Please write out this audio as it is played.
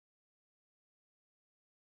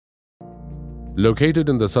Located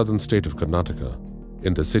in the southern state of Karnataka,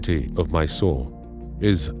 in the city of Mysore,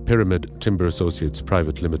 is Pyramid Timber Associates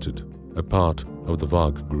Pvt. Limited, a part of the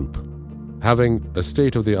VAG Group. Having a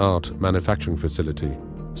state-of-the-art manufacturing facility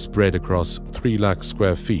spread across 3 lakh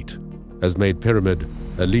square feet has made Pyramid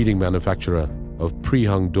a leading manufacturer of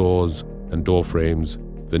pre-hung doors and door frames,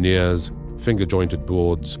 veneers, finger-jointed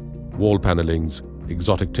boards, wall panelings,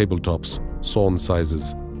 exotic tabletops, sawn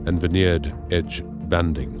sizes, and veneered edge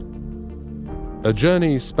banding. A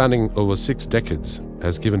journey spanning over 6 decades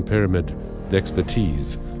has given Pyramid the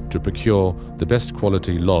expertise to procure the best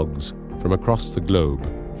quality logs from across the globe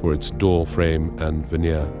for its door frame and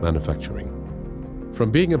veneer manufacturing. From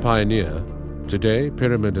being a pioneer, today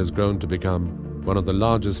Pyramid has grown to become one of the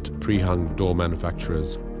largest pre-hung door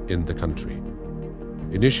manufacturers in the country.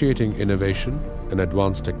 Initiating innovation and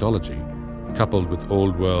advanced technology, coupled with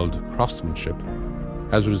old-world craftsmanship,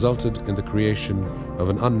 has resulted in the creation of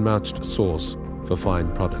an unmatched source for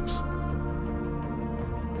fine products.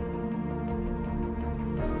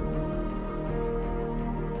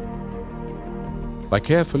 By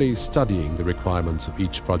carefully studying the requirements of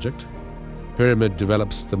each project, Pyramid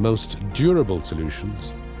develops the most durable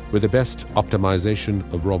solutions with the best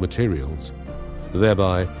optimization of raw materials,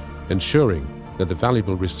 thereby ensuring that the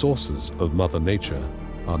valuable resources of Mother Nature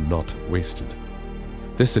are not wasted.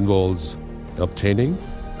 This involves obtaining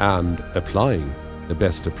and applying the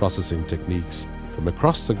best of processing techniques from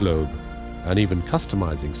across the globe and even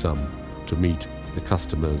customizing some to meet the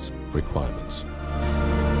customer's requirements.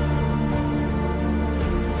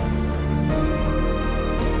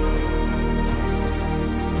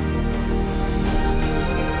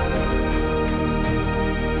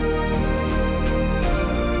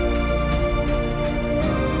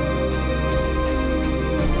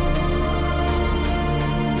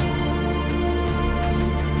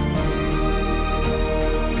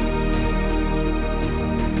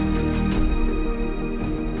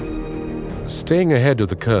 Staying ahead of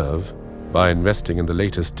the curve by investing in the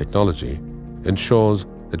latest technology ensures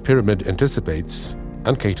that Pyramid anticipates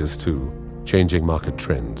and caters to changing market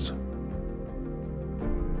trends.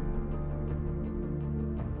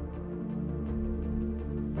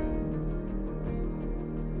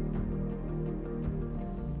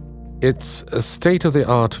 Its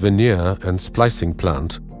state-of-the-art veneer and splicing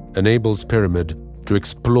plant enables Pyramid to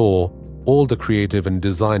explore all the creative and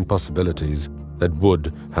design possibilities that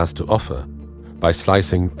wood has to offer, by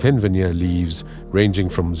slicing thin veneer leaves ranging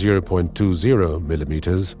from 0.20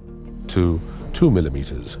 millimeters to 2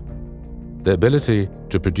 millimeters. The ability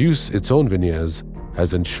to produce its own veneers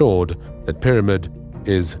has ensured that Pyramid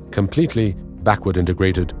is completely backward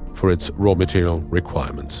integrated for its raw material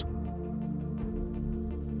requirements.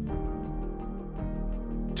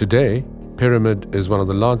 Today, Pyramid is one of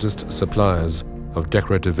the largest suppliers of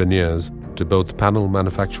decorative veneers to both panel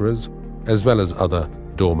manufacturers as well as other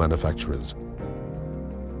door manufacturers.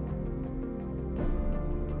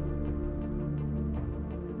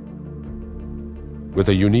 With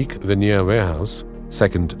a unique veneer warehouse,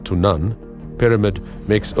 second to none, Pyramid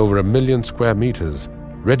makes over 1 million square meters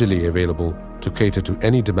readily available to cater to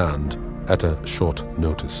any demand at a short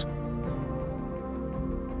notice.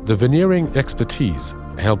 The veneering expertise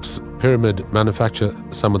helps Pyramid manufacture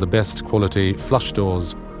some of the best quality flush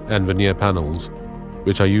doors and veneer panels,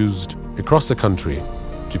 which are used across the country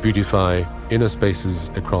to beautify inner spaces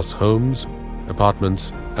across homes,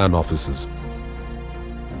 apartments, and offices.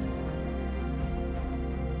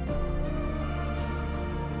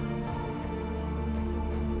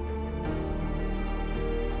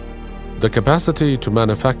 The capacity to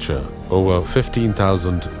manufacture over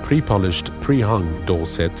 15,000 pre-polished, pre-hung door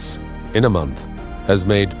sets in a month has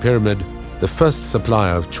made Pyramid the first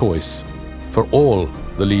supplier of choice for all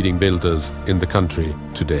the leading builders in the country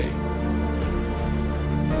today.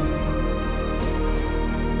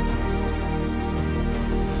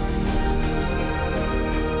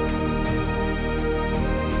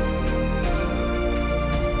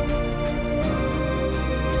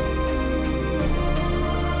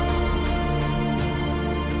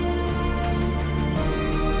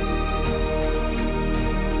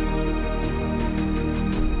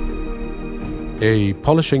 A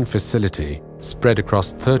polishing facility spread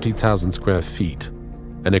across 30,000 square feet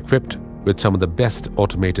and equipped with some of the best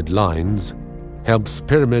automated lines helps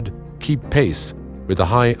Pyramid keep pace with the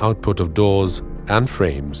high output of doors and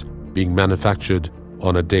frames being manufactured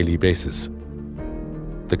on a daily basis.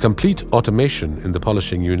 The complete automation in the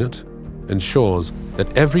polishing unit ensures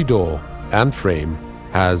that every door and frame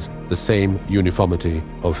has the same uniformity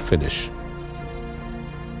of finish.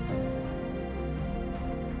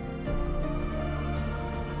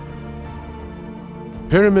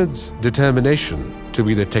 Pyramid's determination to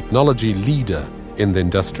be the technology leader in the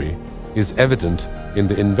industry is evident in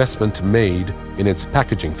the investment made in its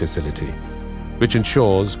packaging facility, which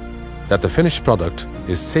ensures that the finished product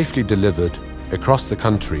is safely delivered across the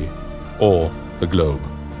country or the globe.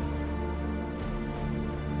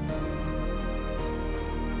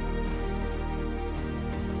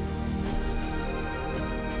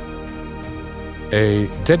 A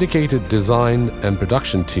dedicated design and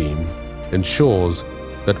production team ensures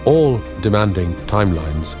that all demanding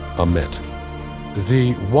timelines are met.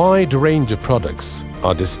 The wide range of products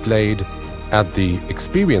are displayed at the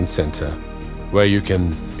Experience Center, where you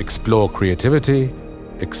can explore creativity,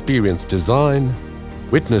 experience design,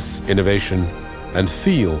 witness innovation, and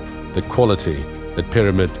feel the quality that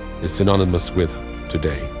Pyramid is synonymous with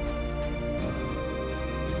today.